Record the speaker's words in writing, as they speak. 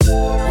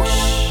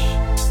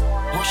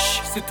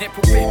Se o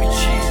tempo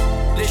permitir,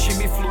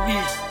 deixe-me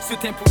fluir. Se o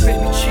tempo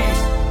permitir,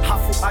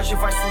 Rafuagi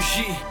vai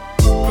surgir.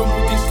 Pro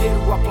mundo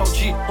inteiro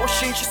aplaudir.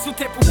 Oxente, se o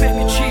tempo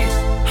permitir,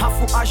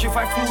 Rafuagi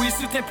vai fluir.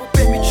 Se o tempo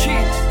permitir,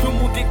 pro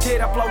mundo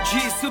inteiro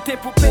aplaudir. Se o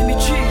tempo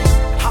permitir,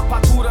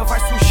 RAPadura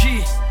vai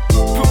surgir.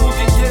 Pro mundo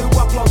inteiro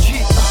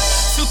aplaudir.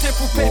 Se o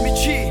tempo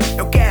permitir,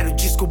 eu quero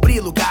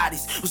descobrir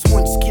lugares, os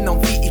muitos que não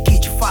vi e que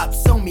de fato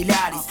são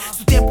milhares.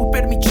 Se o tempo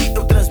permitir,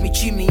 eu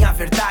transmitir minha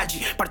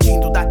verdade.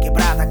 Partindo da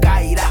quebrada,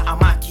 cairá a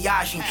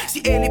maquiagem.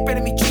 Se ele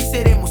permitir,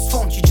 seremos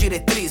fonte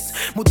diretriz.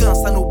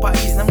 Mudança no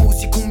país, na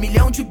música, 1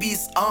 milhão de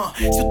bis.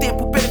 Se o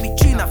tempo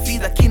permitir, na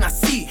vida que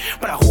nasci,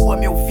 pra rua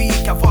me ouvir,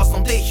 que a voz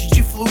não deixe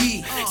de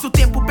fluir. Se o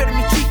tempo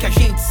permitir que a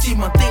gente se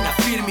mantenha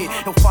firme,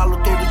 eu falo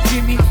todo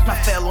time, na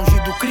fé longe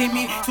do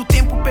crime. Se o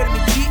tempo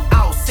permitir,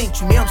 aos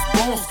sentimentos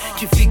bons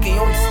que fiquem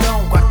onde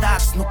estão,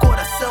 guardados no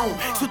coração.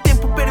 Se o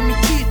tempo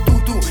permitir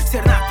tudo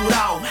ser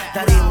natural,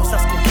 daremos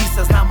as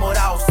conquistas na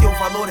moral, seu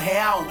valor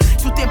real.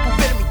 Se o tempo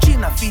permitir,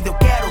 na vida eu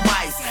quero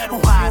mais,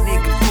 honrar a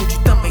negritude,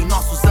 também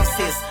nossos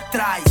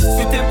ancestrais.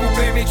 Se o tempo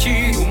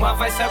permitir, uma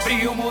vai se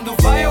abrir, o mundo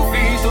vai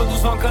ouvir,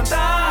 todos vão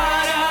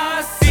cantar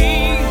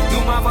assim,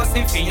 numa voz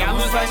sem fim, a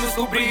luz vai nos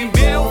cobrir.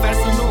 Meu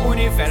verso no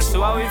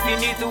universo, ao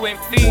infinito,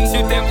 enfim. Se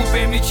o tempo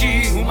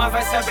permitir, uma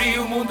vai se abrir,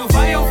 o mundo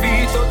vai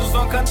ouvir, todos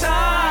vão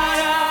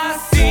cantar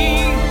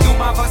assim,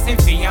 numa voz sem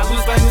fim, a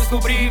luz vai nos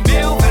cobrir.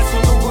 Meu verso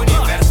no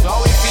universo,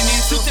 ao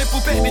infinito. Se o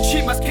tempo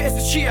permitir, mas que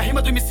existir, a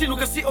rima do MC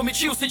nunca se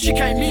omitiu. Senti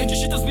que é em mim,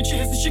 de transmitir,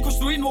 resistir,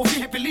 construir, no ouvir,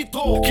 repelir.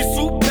 Que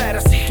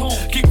supera-se,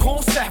 que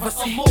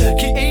conserva-se,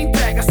 que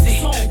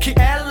entrega-se, que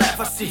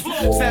eleva-se.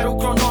 Zero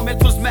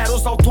cronômetros,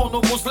 meros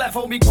autônomos,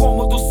 levam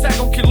incômodos,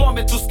 cegam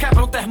quilômetros,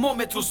 quebram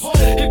termômetros.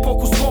 Em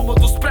poucos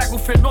cômodos, prego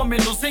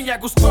fenômenos, em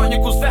egos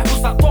crônicos,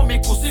 verbos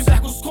atômicos, em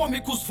vergos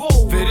cômicos.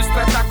 Vou ver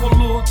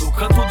espetáculo do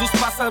canto dos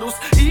pássaros,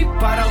 e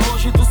para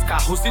longe dos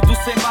carros e dos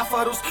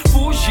semáforos,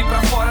 fugir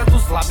pra fora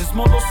dos lábios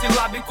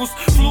monossilábicos,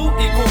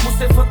 fluir como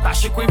ser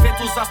fantástico em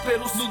ventos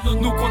ásperos.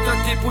 No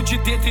contratempo de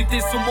dentro,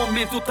 intenso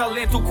momento,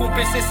 talento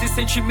compensa esse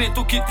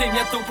sentimento que tem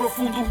é tão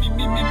profundo.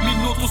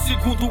 Minuto,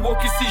 segundo,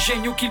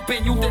 oxigênio que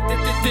empenho.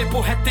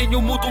 Tempo retém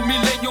o mundo,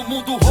 milênio,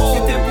 mundo roll.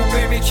 Se o tempo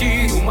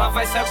permitir, uma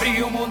vai se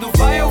abrir, o mundo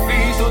vai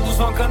ouvir, todos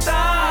vão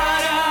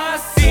cantar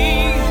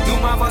assim,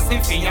 numa voz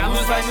sem fim, a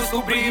luz vai nos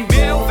cobrir.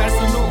 Meu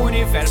verso no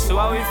universo,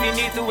 ao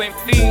infinito,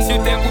 enfim. Se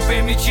o tempo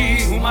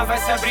permitir, uma vai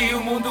se abrir,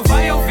 o mundo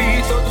vai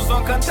ouvir, todos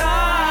vão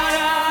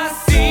cantar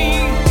assim,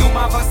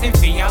 numa voz sem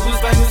fim, a luz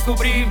vai nos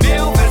cobrir.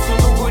 Meu verso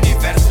no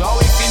universo, ao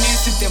infinito.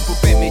 Se o tempo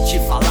permitir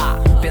falar,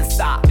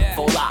 pensar,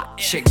 vou lá,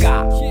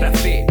 chegar pra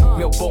ver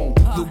meu bom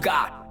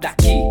lugar.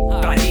 Daqui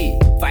pra ali,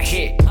 vai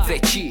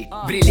refletir,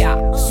 brilhar,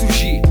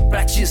 surgir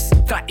pra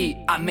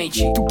distrair a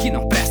mente do que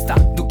não presta,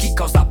 do que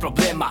causa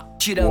problema,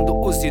 tirando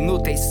os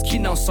inúteis que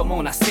não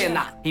somam na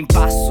cena. Em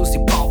passos e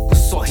palcos,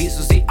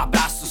 sorrisos e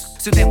abraços.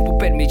 Se o tempo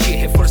permitir,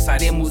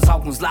 reforçaremos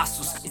alguns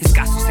laços,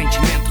 escassos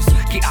sentimentos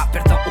que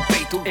apertam o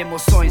peito,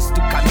 emoções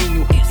do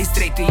caminho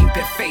estreito e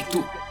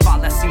imperfeito.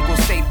 Fala sem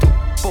conceito,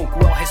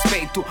 pouco ao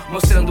respeito,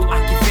 mostrando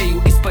a que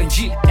veio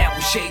expandir. É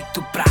o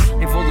jeito pra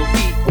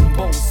evoluir, um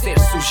bom ser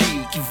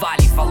surgir, que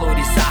vale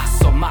valorizar,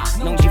 somar,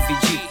 não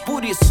dividir.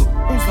 Por isso,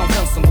 uns não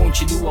cansam,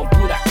 continuam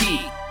por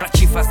aqui, pra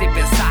te fazer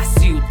pensar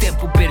se o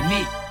tempo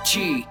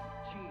permite.